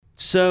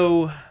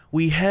So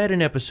we had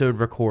an episode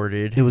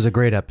recorded. It was a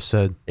great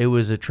episode. It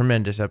was a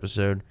tremendous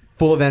episode.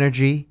 Full of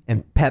energy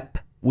and pep.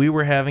 We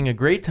were having a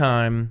great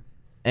time,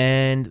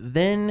 and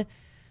then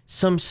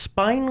some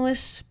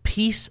spineless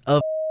piece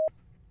of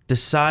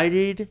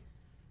decided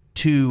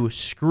to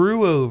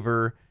screw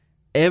over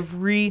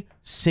every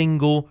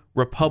single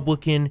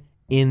Republican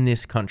in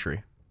this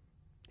country.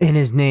 And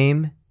his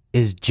name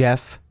is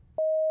Jeff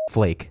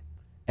Flake.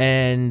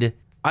 And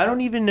I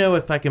don't even know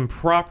if I can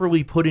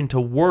properly put into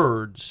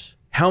words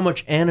how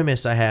much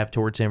animus I have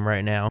towards him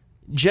right now.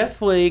 Jeff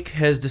Flake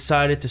has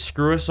decided to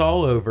screw us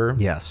all over.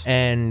 Yes.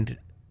 And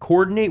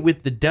coordinate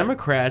with the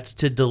Democrats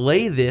to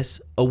delay this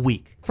a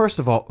week. First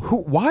of all,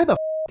 why the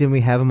didn't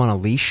we have him on a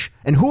leash?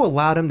 And who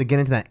allowed him to get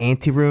into that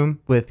anteroom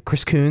with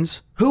Chris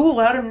Coons? Who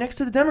allowed him next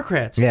to the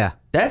Democrats? Yeah.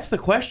 That's the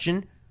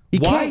question. You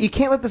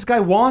can't let this guy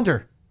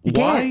wander.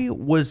 Why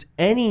was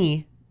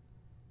any...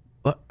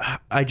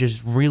 I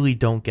just really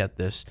don't get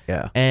this.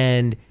 Yeah.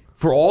 And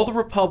for all the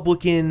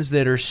Republicans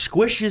that are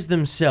squishes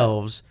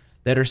themselves,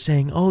 that are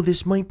saying, oh,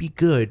 this might be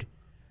good,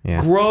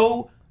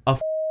 grow a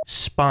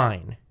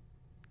spine.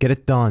 Get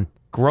it done.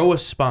 Grow a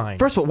spine.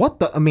 First of all,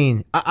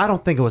 I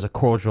don't think it was a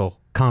cordial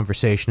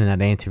conversation in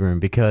that anteroom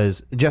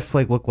because Jeff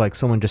Flake looked like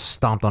someone just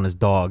stomped on his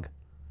dog.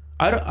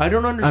 I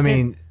don't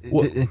understand.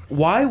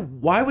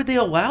 Why would they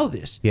allow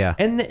this? Yeah.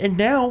 And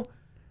now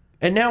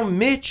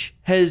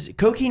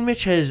Cocaine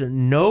Mitch has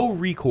no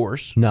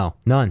recourse. No,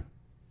 none.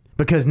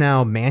 Because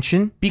now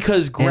Manchin,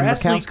 because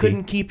Grassley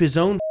couldn't keep his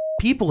own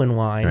people in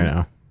line. I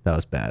know. That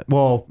was bad.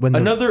 Well, when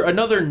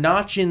another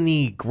notch in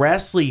the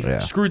Grassley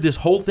screwed this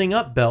whole thing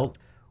up belt.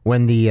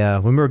 When we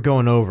were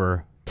going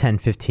over 10,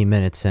 15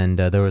 minutes and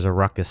there was a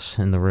ruckus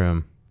in the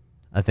room,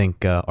 I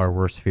think our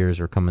worst fears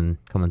were coming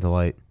to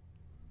light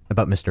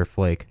about Mr.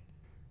 Flake.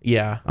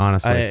 Yeah.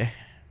 Honestly.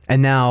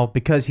 And now,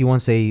 because he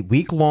wants a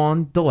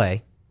week-long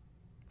delay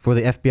for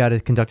the FBI to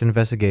conduct an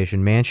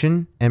investigation,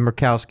 Manchin and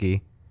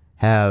Murkowski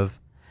have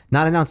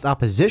not announced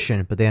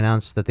opposition, but they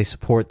announced that they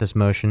support this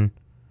motion.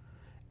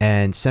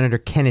 And Senator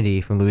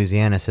Kennedy from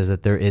Louisiana says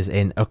that there is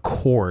an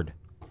accord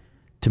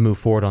to move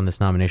forward on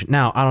this nomination.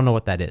 Now, I don't know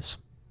what that is.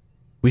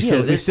 We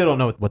still don't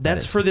know what that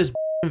is. That's for this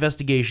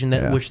investigation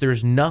which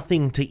there's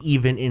nothing to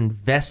even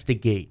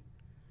investigate.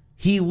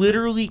 He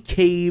literally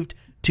caved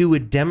to a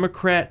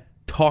Democrat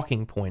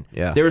talking point.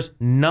 Yeah. There's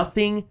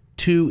nothing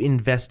to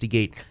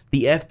investigate.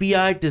 The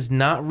FBI does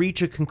not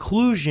reach a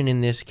conclusion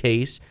in this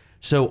case,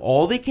 so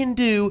all they can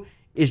do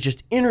is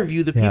just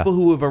interview the people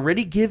who have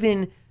already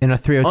given in a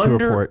 302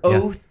 under report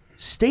oath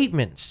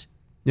statements.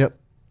 Yep.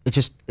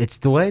 It's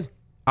delayed.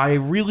 I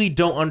really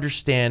don't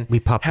understand. We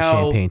popped the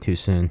champagne too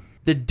soon.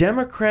 The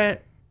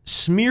Democrat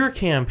smear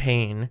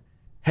campaign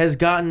has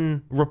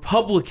gotten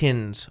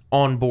Republicans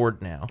on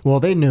board now. Well,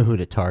 they knew who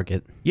to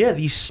target. Yeah,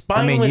 these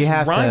spineless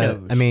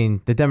rhinos.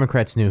 The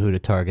Democrats knew who to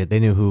target. They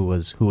knew who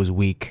was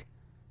weak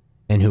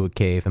and who would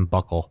cave and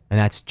buckle, and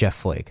that's Jeff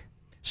Flake.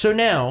 So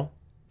now,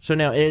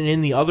 and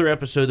in the other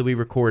episode that we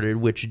recorded,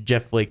 which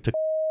Jeff Flake took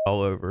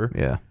all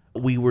over,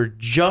 we were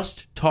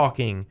just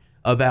talking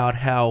about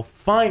how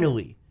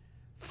finally,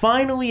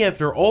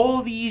 after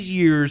all these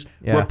years,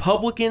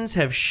 Republicans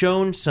have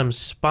shown some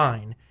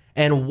spine.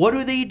 And what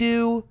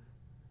do?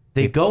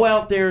 They go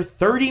out there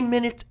 30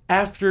 minutes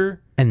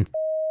after. And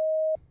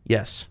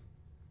yes.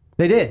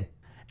 They did.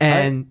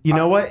 And you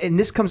know what? And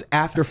this comes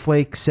after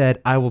Flake said,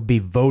 I will be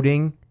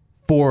voting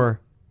for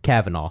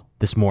Kavanaugh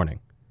this morning.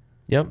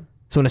 Yep.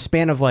 So in a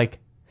span of like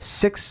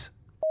 6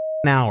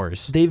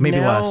 hours, maybe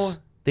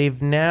less.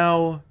 They've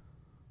now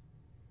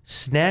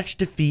snatched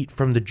defeat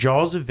from the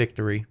jaws of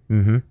victory.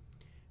 Mm-hmm.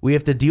 We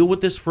have to deal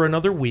with this for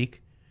another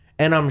week.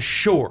 And I'm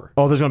sure.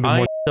 Oh, there's going to be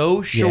more. I'm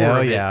so sure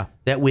of it,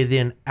 that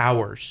within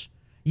hours,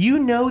 you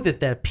know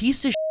that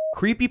piece of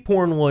creepy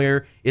porn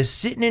lawyer is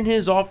sitting in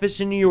his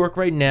office in New York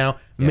right now,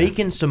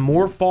 making some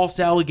more false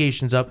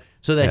allegations up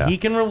so that he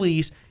can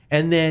release.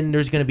 And then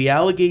there's going to be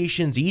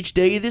allegations each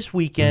day this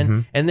weekend.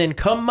 Mm-hmm. And then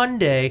come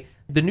Monday,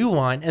 the new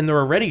line, and they're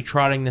already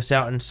trotting this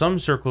out in some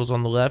circles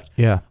on the left.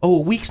 Yeah. Oh,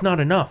 a week's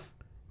not enough.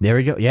 There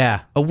we go.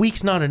 Yeah. A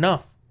week's not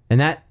enough. And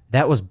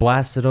that was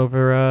blasted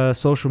over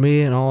social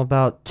media in all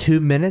about 2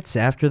 minutes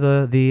after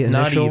the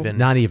initial.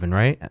 Not even,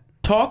 right?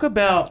 Talk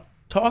about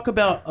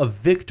a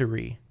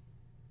victory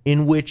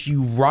in which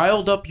you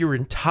riled up your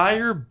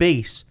entire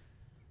base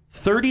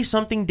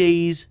 30-something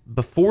days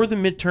before the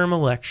midterm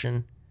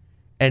election,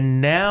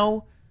 and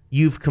now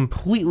you've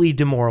completely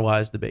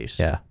demoralized the base.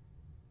 Yeah.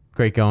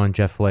 Great going,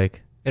 Jeff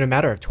Flake. In a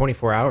matter of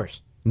 24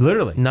 hours.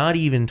 Literally. Not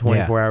even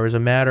 24 hours, a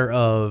matter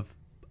of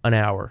an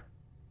hour.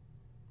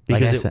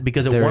 Because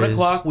at 1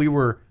 o'clock we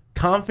were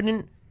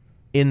confident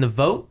in the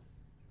vote,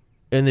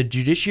 in the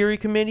Judiciary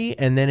Committee,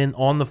 and then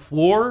on the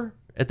floor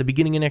at the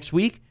beginning of next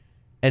week,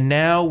 and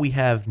now we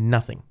have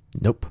nothing.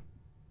 Nope.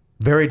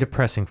 Very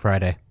depressing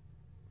Friday.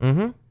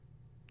 Mm-hmm.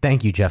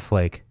 Thank you, Jeff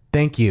Flake.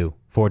 Thank you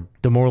for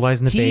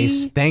demoralizing the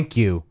base. Thank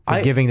you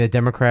for giving the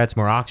Democrats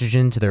more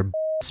oxygen to their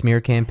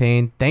smear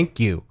campaign. Thank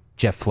you,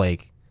 Jeff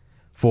Flake,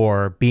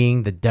 for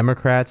being the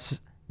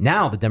Democrats'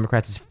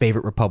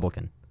 favorite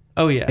Republican.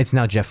 Oh, yeah. It's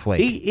now Jeff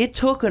Flake. It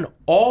took an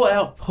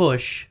all-out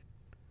push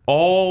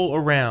all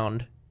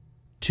around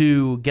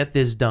to get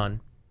this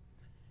done.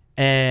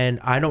 And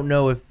I don't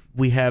know if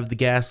we have the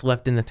gas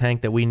left in the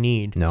tank that we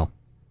need. No.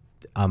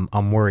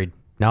 I'm worried.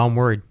 Now I'm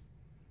worried.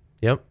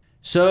 Yep.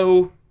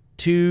 So,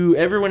 to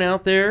everyone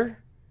out there,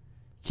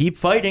 keep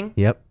fighting.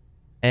 Yep.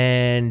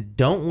 And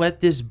don't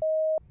let this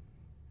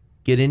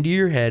get into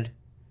your head,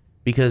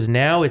 because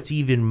now it's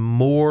even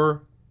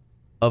more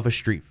of a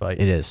street fight.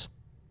 It is.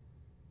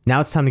 Now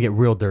it's time to get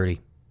real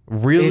dirty.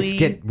 Really,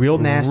 get real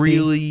nasty.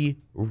 Really,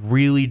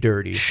 really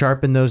dirty.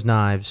 Sharpen those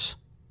knives.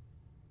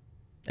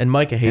 And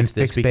Micah hates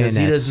this because he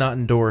bayonets. does not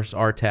endorse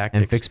our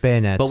tactics. And fix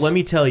bayonets. But let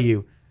me tell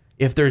you,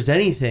 if there's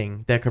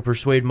anything that could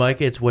persuade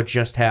Micah, it's what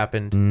just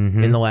happened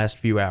in the last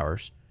few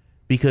hours.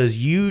 Because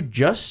you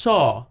just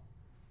saw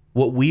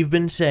what we've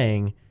been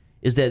saying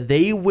is that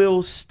they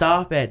will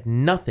stop at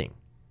nothing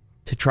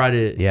to try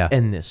to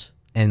end this.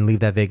 And leave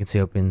that vacancy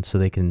open so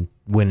they can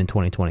win in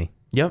 2020.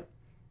 Yep.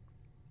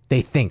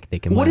 They think they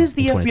can win. What is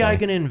the in FBI 2020.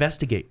 going to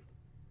investigate?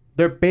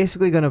 They're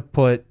basically going to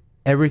put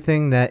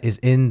everything that is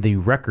in the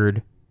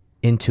record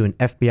into an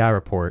FBI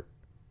report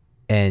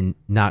and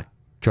not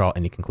draw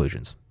any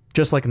conclusions.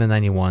 Just like in the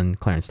 91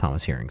 Clarence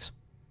Thomas hearings.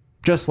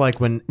 Just like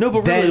when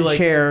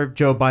Chair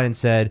Joe Biden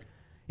said,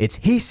 it's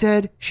he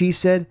said, she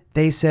said,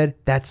 they said,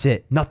 that's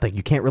it. Nothing.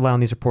 You can't rely on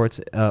these reports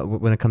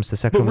when it comes to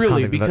sexual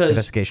misconduct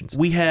investigations.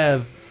 We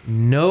have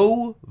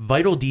no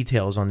vital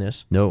details on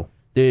this. No.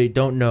 They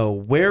don't know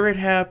where it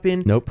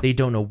happened. Nope. They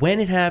don't know when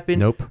it happened.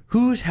 Nope.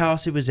 Whose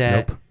house it was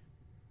at. Nope.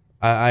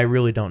 I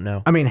really don't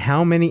know. I mean,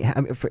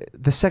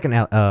 the second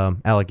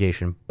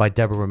allegation by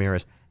Deborah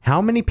Ramirez,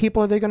 how many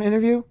people are they going to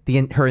interview?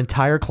 Her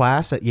entire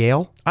class at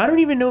Yale? I don't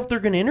even know if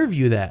they're going to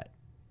interview that.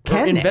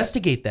 Can they?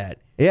 Investigate that.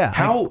 Yeah.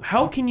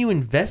 How can you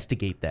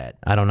investigate that?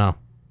 I don't know.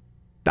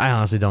 I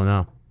honestly don't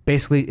know.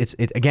 Basically, it's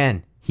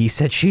again, he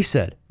said, she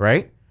said,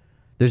 right?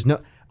 There's no...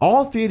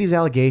 All three of these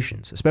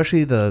allegations,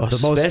 especially the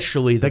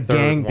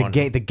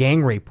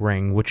gang rape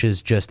ring, which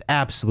is just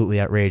absolutely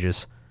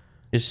outrageous.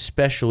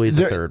 Especially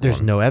the third one.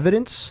 There's no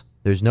evidence.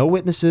 There's no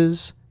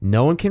witnesses.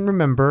 No one can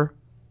remember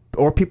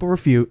or people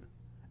refute.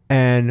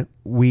 And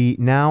we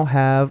now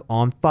have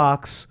on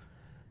Fox,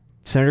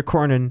 Senator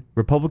Cornyn,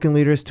 Republican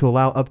leaders to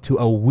allow up to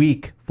a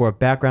week for a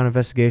background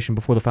investigation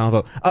before the final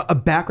vote. A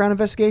background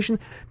investigation?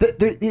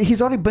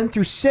 He's already been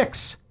through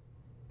 6.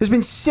 There's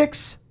been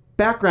 6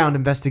 background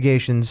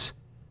investigations,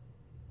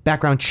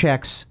 background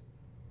checks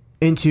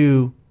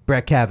into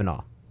Brett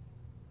Kavanaugh.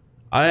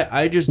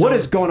 I just What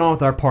is going on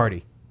with our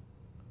party?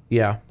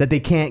 Yeah. That they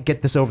can't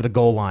get this over the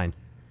goal line.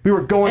 We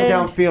were going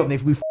downfield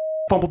and we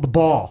fumbled the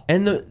ball.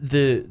 And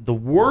the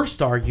worst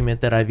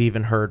argument that I've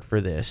even heard for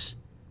this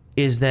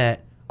is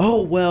that,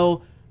 oh,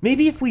 well,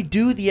 maybe if we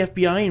do the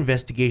FBI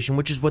investigation,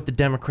 which is what the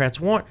Democrats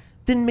want,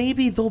 then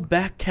maybe they'll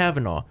back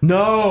Kavanaugh.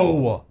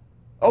 No.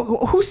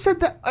 Oh, who said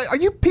that? Are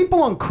you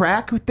people on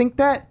crack who think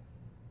that?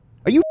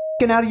 Are you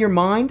out of your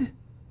mind?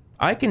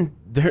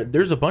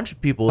 There's a bunch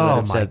of people that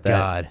have said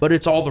that. But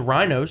it's all the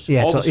rhinos,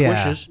 all the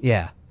swishes.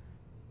 Yeah.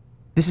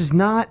 This is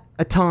not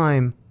a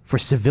time for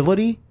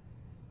civility.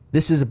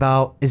 This is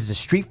a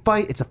street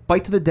fight. It's a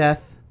fight to the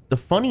death. The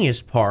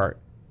funniest part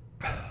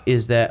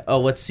is that,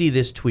 let's see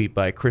this tweet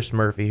by Chris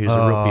Murphy, who's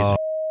a real piece of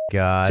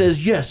God.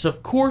 Says, yes,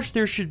 of course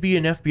there should be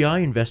an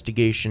FBI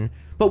investigation,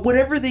 but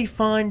whatever they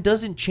find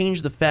doesn't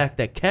change the fact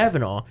that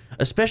Kavanaugh,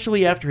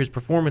 especially after his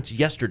performance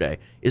yesterday,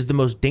 is the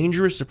most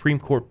dangerous Supreme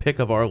Court pick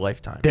of our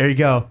lifetime. There you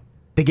go.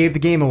 They gave the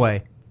game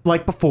away,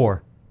 like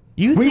before.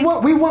 We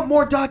want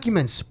more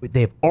documents.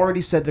 They've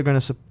already said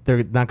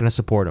they're not going to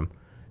support him.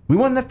 We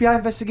want an FBI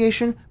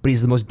investigation, but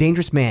he's the most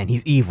dangerous man.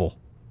 He's evil.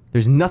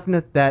 There's nothing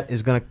that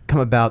is going to come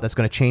about that's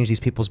going to change these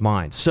people's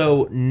minds.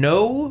 So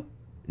no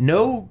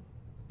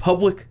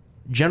public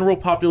general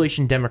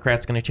population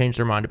Democrat's going to change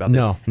their mind about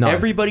this. No, none.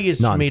 Everybody has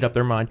made up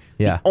their mind.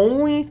 Yeah. The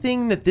only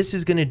thing that this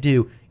is going to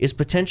do is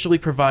potentially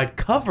provide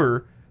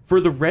cover for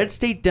the red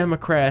state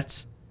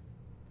Democrats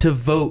to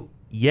vote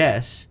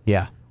yes.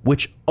 Yeah.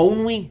 Which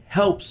only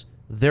helps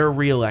their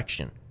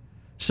reelection.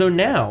 So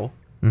now,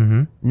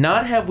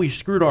 not have we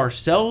screwed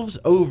ourselves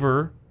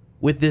over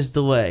with this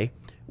delay,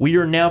 we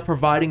are now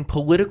providing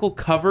political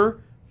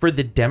cover for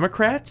the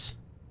Democrats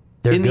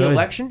in the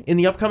election, in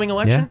the upcoming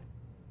election.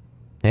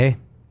 Yeah. Hey.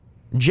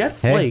 Jeff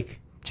Flake.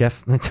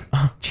 Jeff,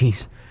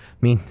 jeez. I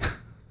mean.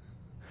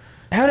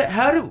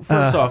 How do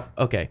first off,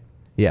 okay.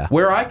 Yeah.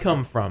 Where I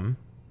come from,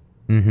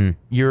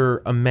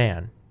 you're a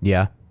man.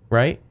 Yeah.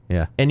 Right?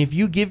 Yeah. And if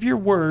you give your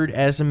word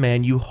as a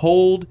man, you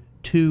hold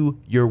to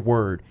your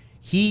word.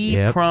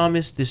 He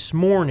promised this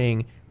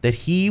morning that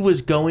he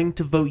was going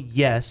to vote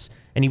yes,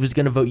 and he was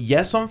going to vote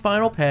yes on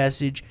final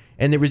passage,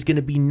 and there was going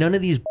to be none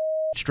of these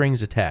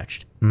strings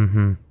attached.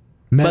 Mm-hmm.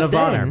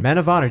 Men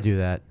of honor do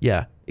that.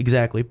 Yeah,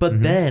 exactly.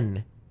 But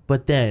then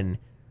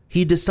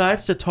he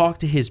decides to talk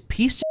to his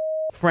piece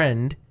of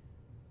friend,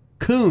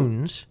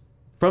 Coons,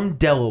 from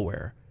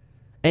Delaware,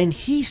 and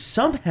he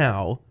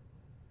somehow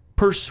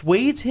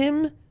persuades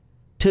him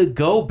to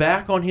go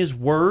back on his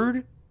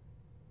word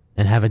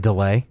and have a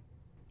delay.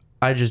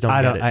 I just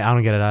don't get it. I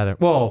don't get it either.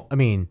 Well, I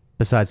mean,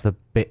 besides the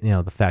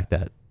fact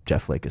that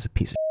Jeff Flake is a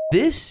piece of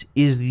This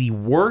is the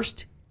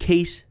worst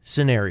case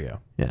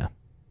scenario. yeah.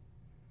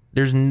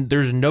 There's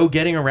no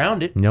getting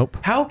around it. Nope.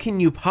 How can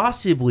you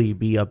possibly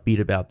be upbeat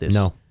about this?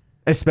 No.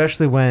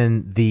 Especially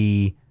when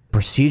the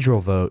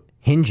procedural vote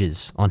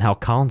hinges on how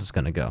Collins is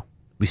going to go.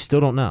 We still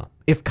don't know.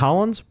 If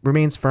Collins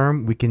remains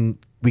firm, we can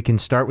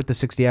start with the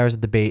 60 hours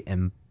of debate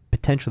and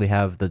potentially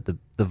have the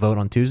vote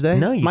on Tuesday.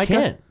 No, you Micah?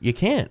 can't. You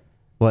can't.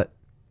 What?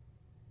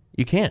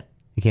 You can't.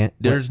 You can't?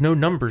 There's no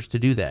numbers to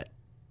do that.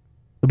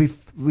 We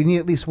need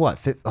at least what?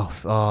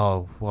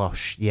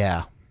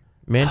 Yeah.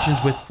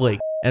 Manchin's with Flake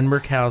and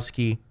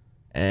Murkowski,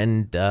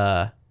 and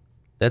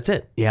that's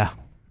it. Yeah.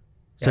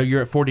 So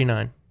you're at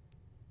 49.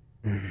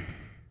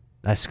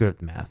 I screwed up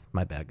the math.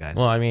 My bad, guys.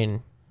 Well, I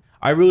mean,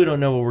 I really don't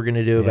know what we're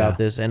gonna do about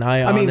this, and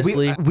I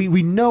honestly,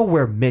 we know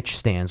where Mitch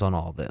stands on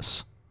all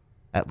this,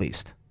 at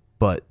least.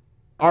 But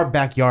our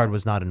backyard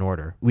was not in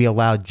order. We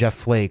allowed Jeff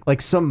Flake,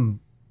 like some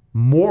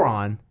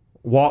moron,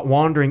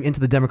 wandering into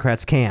the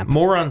Democrats' camp.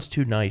 moron's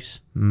too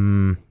nice.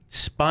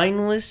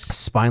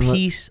 Spineless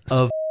piece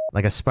of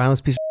like a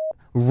spineless piece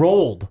of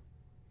rolled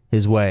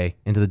his way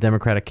into the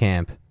Democratic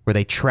camp where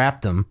they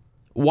trapped him.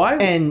 why?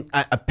 And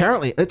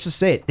apparently, let's just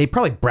say it, they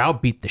probably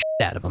browbeat the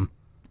shit out of him.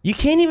 He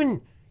can't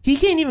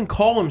even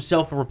call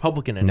himself a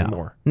Republican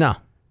anymore. No.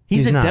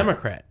 He's a not.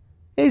 Democrat.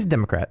 He's a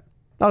Democrat.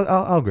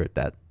 I'll agree with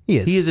that. He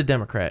is. He is a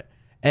Democrat.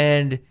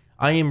 And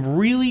I am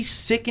really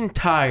sick and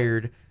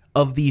tired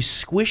of these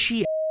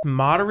squishy,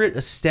 moderate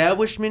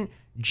establishment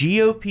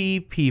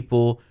GOP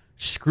people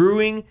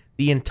screwing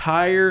the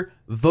entire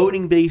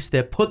voting base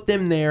that put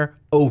them there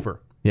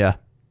over. Yeah.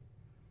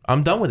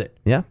 I'm done with it.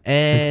 Yeah.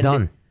 And it's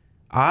done.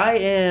 I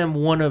am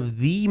one of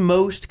the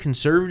most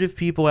conservative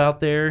people out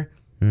there,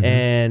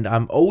 and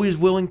I'm always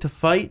willing to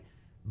fight.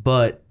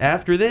 But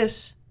after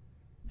this,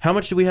 how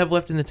much do we have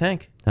left in the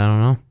tank? I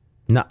don't know.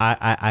 No,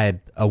 I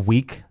a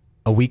week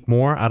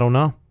more. I don't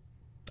know.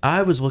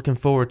 I was looking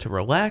forward to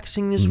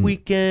relaxing this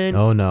weekend.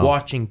 Oh, no.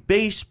 Watching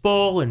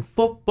baseball and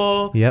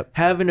football. Yep.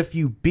 Having a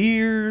few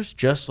beers,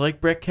 just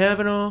like Brett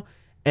Kavanaugh,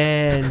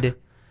 and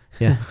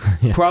Yeah.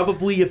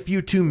 probably a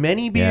few too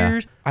many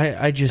beers.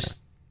 I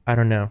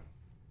don't know.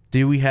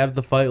 Do we have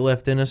the fight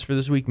left in us for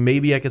this week?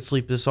 Maybe I could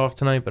sleep this off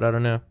tonight, but I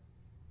don't know.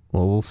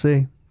 Well, we'll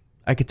see.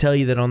 I could tell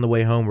you that on the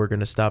way home, we're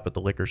going to stop at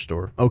the liquor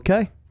store.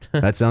 Okay.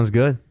 That sounds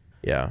good.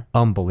 Yeah.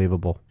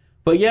 Unbelievable.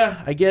 But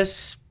yeah, I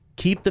guess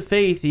keep the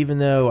faith, even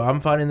though I'm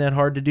finding that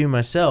hard to do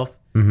myself.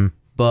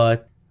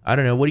 But I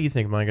don't know. What do you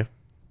think, Micah?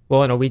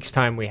 Well, in a week's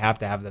time, we have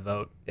to have the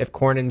vote. If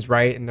Cornyn's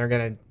right and they're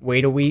going to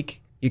wait a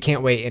week, you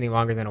can't wait any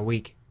longer than a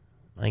week.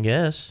 I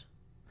guess.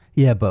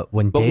 Yeah, but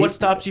what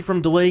stops you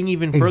from delaying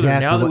even further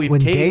now that we've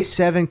when caved? day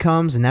 7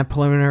 comes and that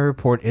preliminary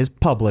report is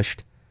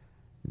published,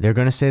 they're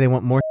going to say they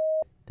want more.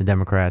 The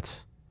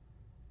Democrats.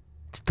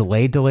 It's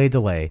delay, delay,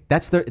 delay.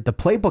 That's the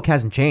playbook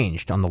hasn't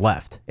changed on the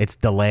left. It's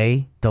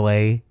delay,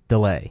 delay,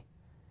 delay,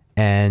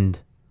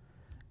 and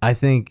I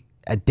think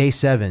at day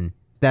 7,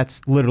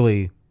 that's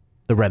literally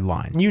the red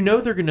line. You know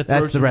they're going to throw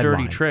That's the some red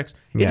dirty line. tricks.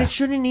 Yeah. And it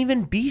shouldn't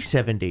even be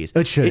 7 days.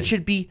 It should. It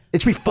should be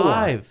 4.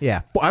 5.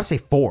 Yeah, I would say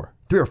 4,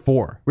 3 or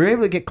 4. We were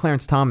able to get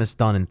Clarence Thomas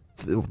done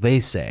they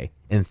say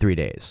in 3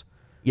 days.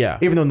 Yeah.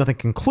 Even though nothing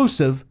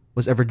conclusive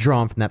was ever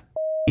drawn from that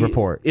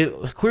report.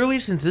 Clearly,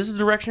 since this is the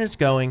direction it's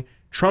going,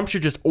 Trump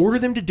should just order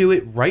them to do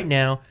it right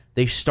now.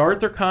 They start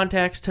their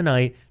contacts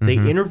tonight. They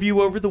interview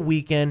over the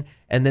weekend,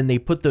 and then they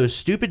put those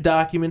stupid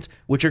documents,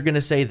 which are going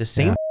to say the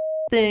same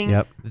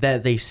thing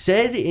that they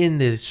said in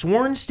the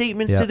sworn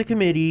statements to the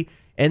committee,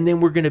 and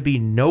then we're going to be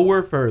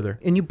nowhere further.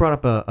 And you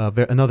brought up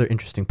another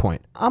interesting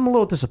point. I'm a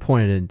little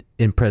disappointed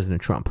in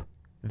President Trump.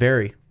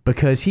 Very.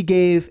 Because he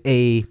gave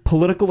a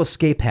political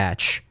escape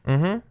hatch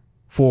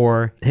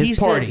for his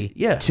party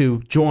to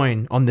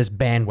join on this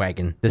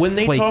bandwagon. When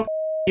they talked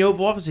in the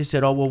Oval Office, they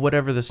said, oh, well,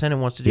 whatever the Senate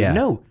wants to do. Yeah.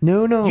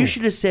 No. You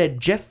should have said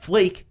Jeff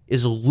Flake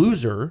is a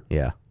loser,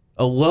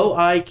 a low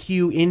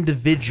IQ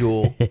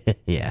individual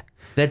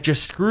that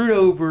just screwed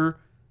over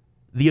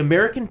the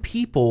American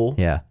people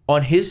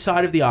on his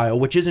side of the aisle,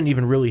 which isn't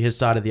even really his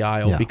side of the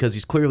aisle because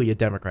he's clearly a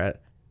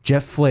Democrat.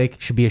 Jeff Flake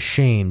should be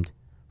ashamed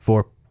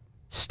for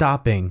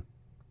stopping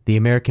the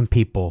American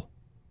people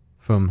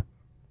from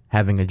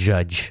having a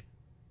judge.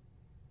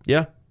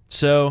 Yeah.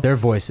 So their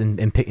voice in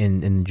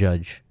the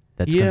judge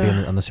that's going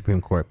to be on the Supreme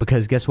Court.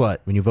 Because guess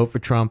what? When you vote for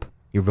Trump,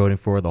 you're voting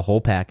for the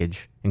whole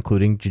package,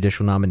 including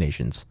judicial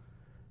nominations.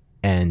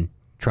 And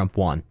Trump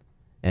won.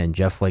 And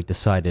Jeff Flake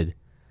decided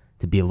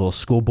to be a little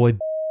schoolboy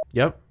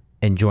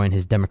and join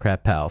his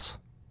Democrat pals.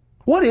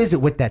 What is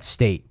it with that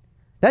state?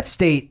 That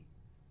state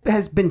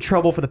has been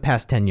trouble for the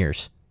past 10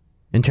 years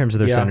in terms of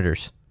their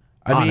senators.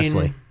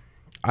 Honestly. I mean,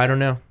 I don't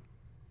know.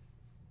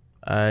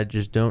 I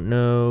just don't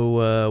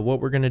know what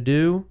we're going to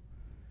do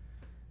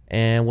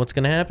and what's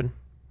going to happen.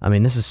 I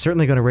mean, this is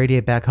certainly going to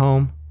radiate back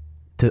home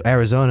to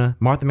Arizona.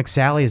 Martha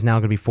McSally is now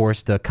going to be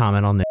forced to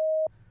comment on this.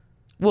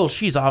 Well,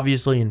 she's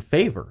obviously in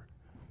favor.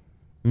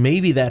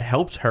 maybe that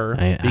helps her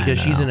because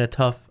she's in a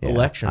tough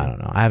election. I don't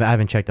know. I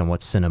haven't checked on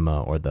what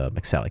Cinema or the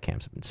McSally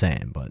camps have been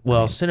saying, but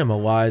well, Cinema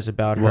lies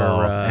about her.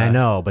 I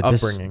know, but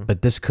upbringing.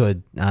 this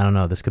could, I don't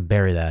know, this could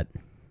bury that.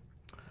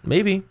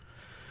 Maybe.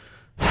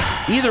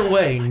 Either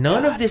way,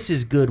 none of this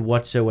is good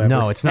whatsoever.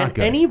 No, it's not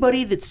good.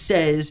 Anybody that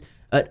says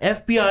an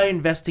FBI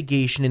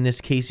investigation in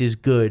this case is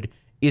good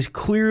is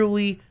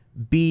clearly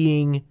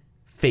being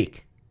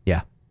fake.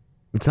 Yeah,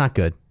 it's not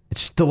good.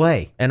 It's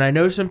delay. And I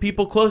know some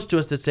people close to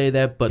us that say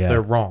that, but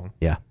they're wrong.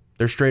 Yeah.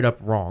 They're straight up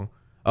wrong.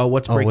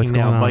 What's breaking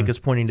now? Mike is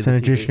pointing to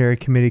Senate the TV. Judiciary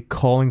Committee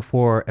calling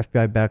for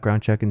FBI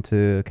background check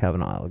into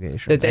Kavanaugh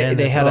allegations.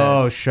 They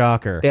had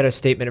shocker. They had a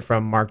statement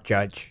from Mark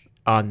Judge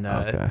on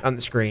the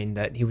screen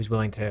that he was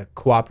willing to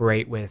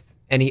cooperate with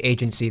any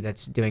agency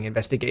that's doing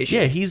investigation.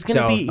 Yeah, he's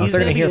going to be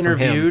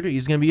interviewed.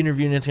 He's going to be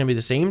interviewed, and it's going to be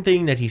the same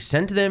thing that he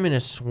sent to them in a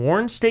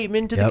sworn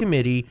statement to the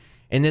committee,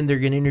 and then they're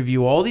going to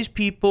interview all these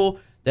people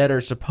that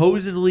are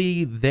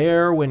supposedly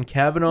there when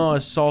Kavanaugh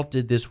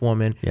assaulted this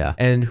woman,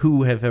 and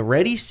who have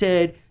already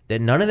said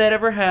that none of that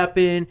ever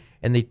happened,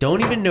 and they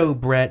don't even know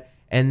Brett,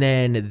 and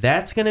then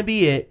that's going to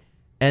be it,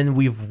 and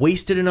we've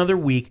wasted another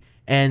week,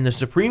 and the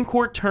Supreme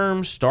Court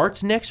term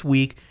starts next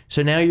week,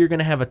 so now you're going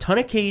to have a ton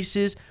of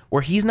cases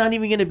where he's not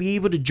even going to be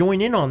able to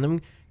join in on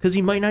them because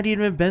he might not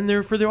even have been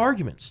there for the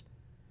arguments.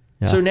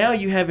 Yeah. So now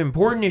you have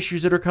important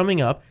issues that are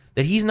coming up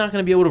that he's not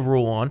going to be able to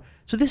rule on.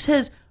 So this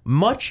has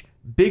much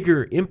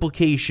bigger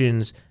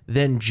implications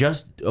than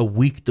just a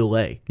week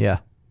delay. Yeah.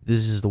 This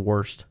is the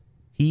worst.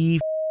 He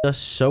f***ed us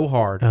so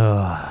hard.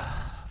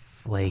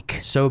 Flake.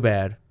 So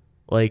bad.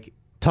 Like,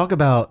 talk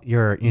about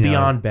your,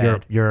 beyond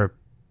bad.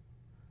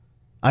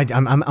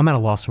 I'm at a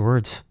loss of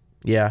words.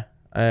 Yeah.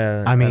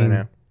 I mean, don't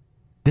know.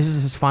 This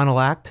is his final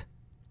act?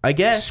 I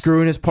guess.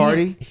 Screwing his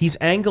party? He's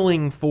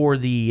angling for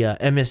the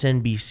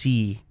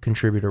MSNBC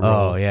contributor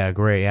role. Oh, yeah,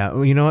 great. Yeah.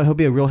 Well, you know what? He'll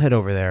be a real hit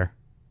over there.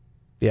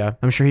 Yeah.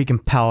 I'm sure he can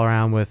pal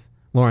around with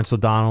Lawrence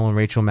O'Donnell and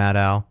Rachel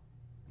Maddow.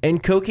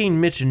 And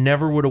Cocaine Mitch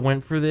never would have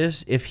went for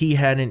this if he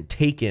hadn't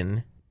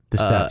taken the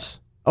steps.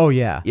 Oh,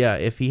 yeah. Yeah,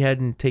 if he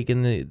hadn't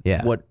taken the...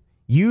 Yeah. What?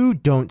 You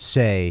don't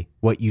say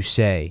what you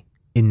say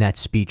in that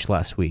speech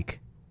last week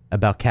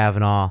about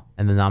Kavanaugh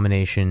and the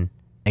nomination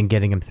and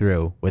getting him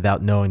through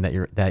without knowing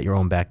that your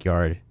own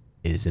backyard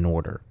is in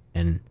order.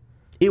 And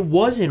it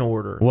was in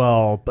order.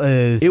 Well,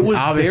 it was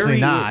obviously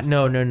not.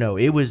 No.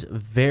 It was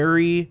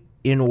very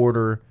in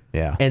order.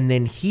 Yeah. And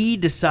then he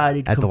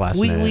decided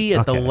completely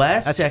at the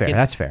last second. Fair.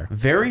 That's fair.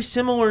 Very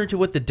similar to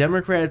what the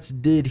Democrats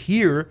did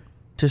here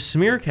to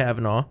smear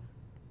Kavanaugh.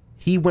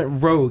 He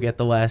went rogue at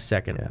the last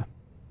second. Yeah.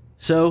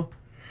 So,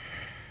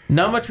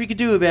 not much we could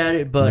do about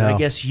it, but I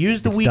guess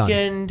use the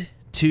weekend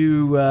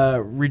to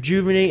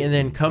rejuvenate and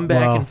then come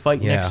back and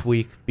fight next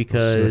week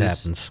because we'll see what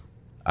happens.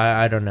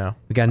 I don't know.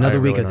 We got another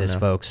week of this,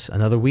 folks.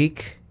 Another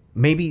week.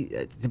 Maybe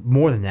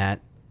more than that.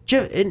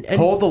 And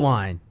hold the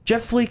line.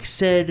 Jeff Flake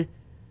said,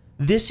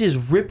 this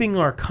is ripping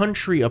our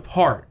country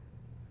apart.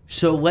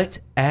 So let's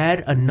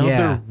add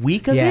another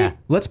week of it?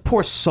 Let's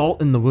pour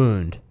salt in the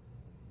wound.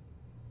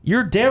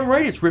 You're damn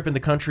right it's ripping the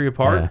country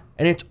apart. Yeah.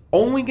 And it's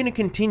only going to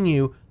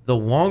continue the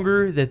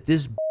longer that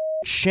this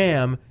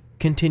sham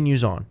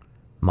continues on.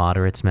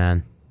 Moderates,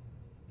 man.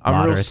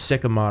 I'm real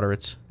sick of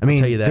moderates. I mean,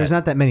 I'll tell you that. There's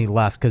not that many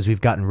left because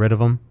we've gotten rid of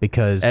them.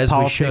 Because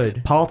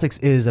politics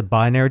is a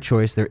binary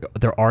choice.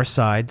 There are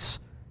sides.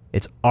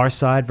 It's our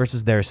side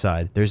versus their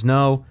side. There's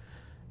no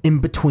in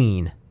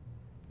between.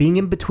 Being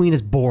in between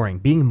is boring.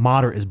 Being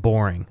moderate is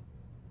boring.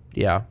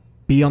 Yeah.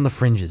 Be on the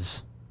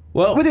fringes.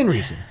 Well, within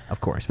reason,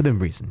 of course. Within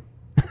reason.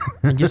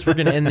 I guess we're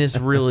going to end this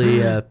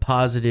really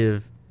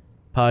positive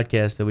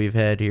podcast that we've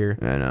had here.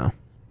 I know.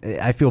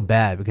 I feel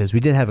bad because we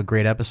did have a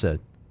great episode.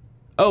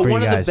 Oh,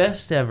 one of the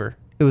best ever.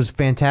 It was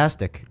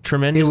fantastic.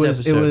 Tremendous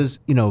episode. It was,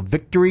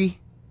 victory.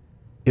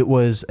 It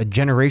was a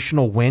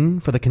generational win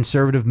for the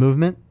conservative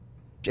movement.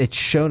 It's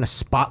shown a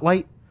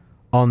spotlight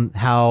on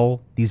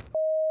how these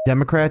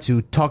Democrats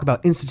who talk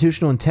about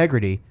institutional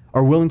integrity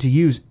are willing to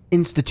use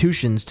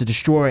institutions to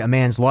destroy a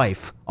man's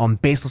life on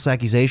baseless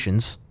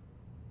accusations.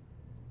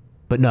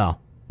 But no,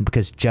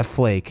 because Jeff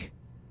Flake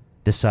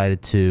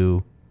decided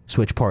to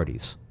switch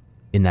parties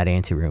in that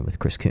anteroom with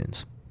Chris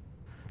Coons.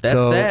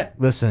 That's that.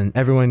 Listen,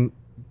 everyone,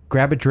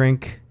 grab a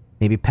drink,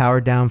 maybe power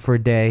down for a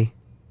day,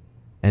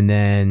 and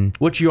then...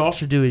 What you all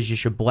should do is you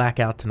should black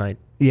out tonight.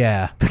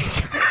 Yeah.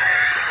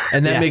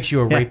 And that makes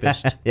you a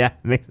rapist. Yeah,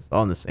 it makes us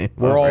all in the same boat.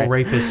 We're all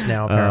rapists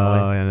now, apparently.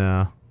 Oh, I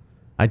know.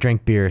 I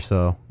drank beer,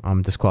 so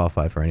I'm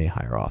disqualified for any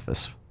higher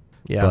office.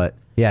 Yeah. But,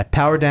 yeah,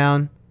 power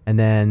down, and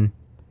then...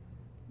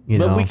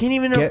 But we can't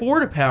even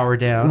afford a power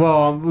down.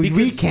 Well,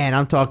 we can.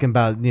 I'm talking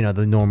about,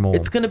 the normal...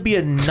 It's going to be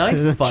a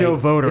knife fight. Joe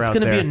Voter It's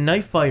going to be a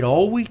knife fight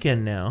all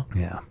weekend now.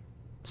 Yeah.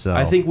 So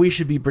I think we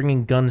should be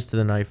bringing guns to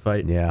the knife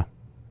fight. Yeah.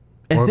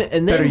 Or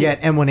and better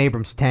yet, M1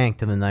 Abrams tank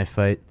to the knife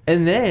fight.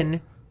 And then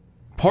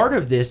part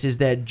of this is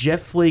that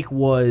Jeff Flake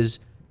was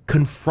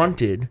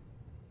confronted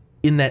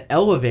in that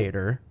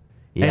elevator.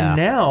 Yeah. And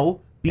now,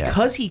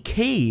 because he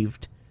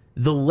caved,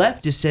 the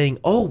left is saying,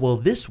 oh, well,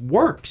 this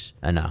works.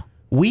 I know.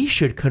 We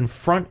should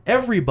confront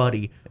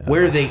everybody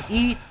where they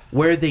eat,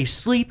 where they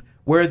sleep,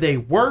 where they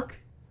work.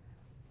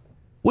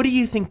 What do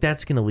you think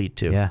that's going to lead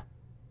to? Yeah.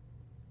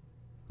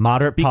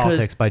 Moderate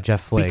Politics by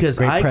Jeff Flake. Because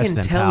Great I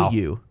precedent,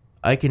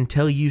 I can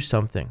tell you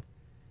something.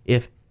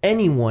 If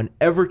anyone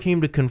ever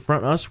came to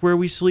confront us where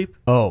we sleep,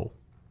 Oh,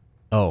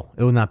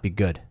 it would not be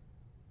good.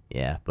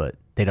 Yeah, but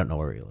they don't know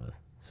where we live,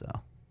 so.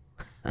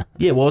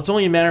 yeah, well, it's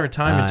only a matter of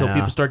time I until know.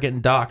 people start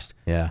getting doxxed.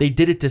 Yeah. They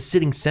did it to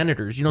sitting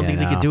senators. You don't think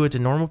they could do it to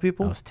normal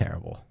people? That was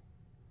terrible.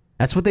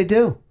 That's what they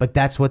do, but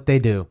that's what they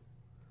do.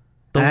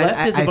 The And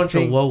left is a bunch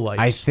of lowlights.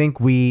 I think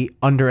we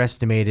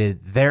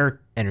underestimated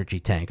their energy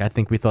tank. I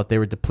think we thought they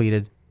were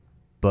depleted,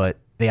 but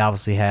they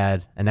obviously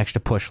had an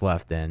extra push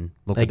left, and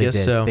look what they did.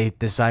 so. They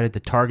decided to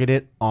target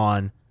it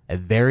on a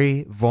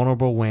very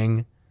vulnerable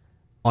wing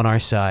on our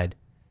side,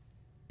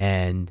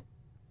 and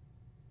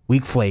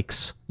weak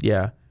flakes.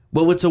 Yeah.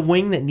 Well, it's a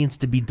wing that needs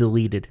to be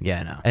deleted. Yeah,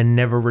 I know. And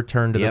never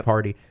return to the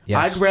party.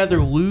 Yes. I'd rather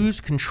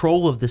lose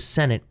control of the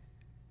Senate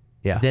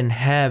than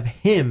have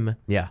him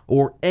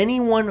or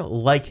anyone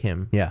like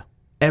him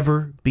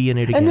ever be in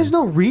it again. And there's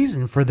no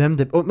reason for them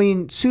to. I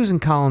mean, Susan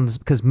Collins,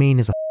 because Maine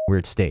is a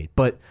weird state,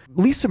 but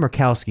Lisa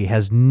Murkowski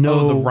has no.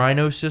 Oh, the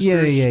Rhino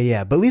sisters?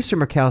 Yeah. But Lisa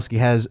Murkowski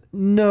has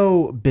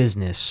no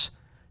business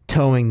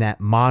towing that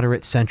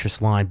moderate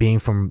centrist line, being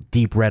from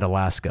deep red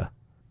Alaska.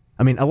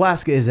 I mean,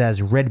 Alaska is as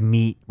red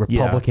meat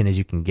Republican as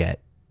you can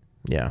get.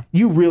 Yeah.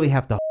 You really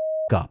have to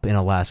up in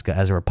Alaska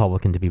as a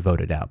Republican to be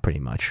voted out, pretty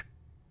much.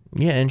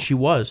 Yeah, and she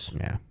was.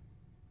 Yeah.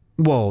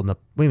 Well, no,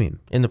 what do you mean?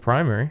 In the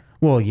primary.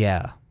 Well,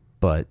 yeah,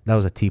 but that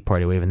was a Tea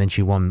Party wave, and then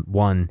she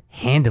won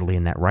handedly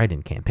in that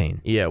write-in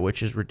campaign. Yeah,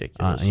 which is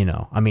ridiculous.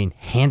 I mean,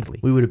 handedly.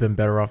 We would have been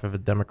better off if a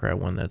Democrat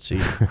won that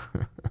seat.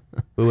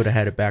 We would have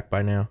had it back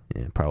by now.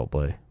 Yeah,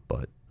 probably.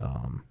 But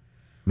I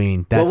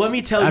mean, that's. Well, let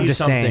me tell I'm you just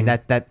something. saying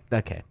that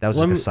okay. That was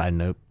just a side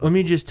note. Let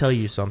me just tell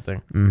you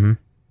something. Mm-hmm.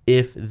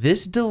 If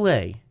this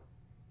delay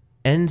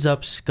ends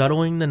up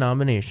scuttling the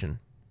nomination,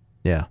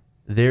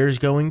 there's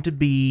going to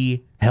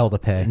be hell to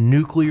pay,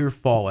 nuclear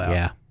fallout.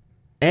 Yeah.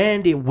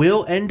 And it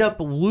will end up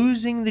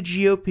losing the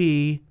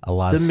GOP a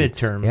lot the of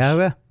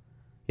midterms.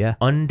 Yeah.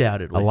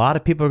 Undoubtedly. A lot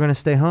of people are going to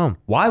stay home.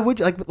 Why would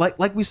you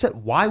like we said,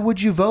 why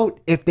would you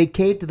vote if they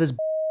caved to this?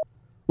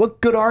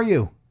 What good are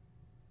you?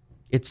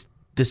 It's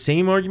the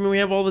same argument we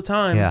have all the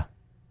time. Yeah.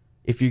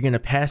 If you're going to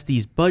pass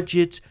these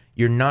budgets,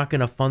 you're not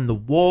going to fund the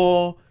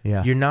wall.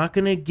 Yeah. You're not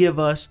going to give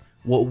us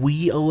what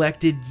we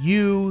elected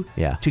you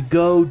to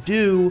go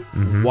do.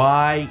 Mm-hmm.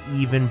 Why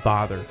even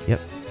bother? Yep.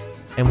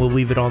 And we'll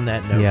leave it on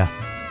that note. Yeah.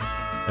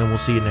 And we'll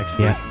see you next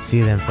week. Yeah. See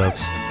you then,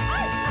 folks.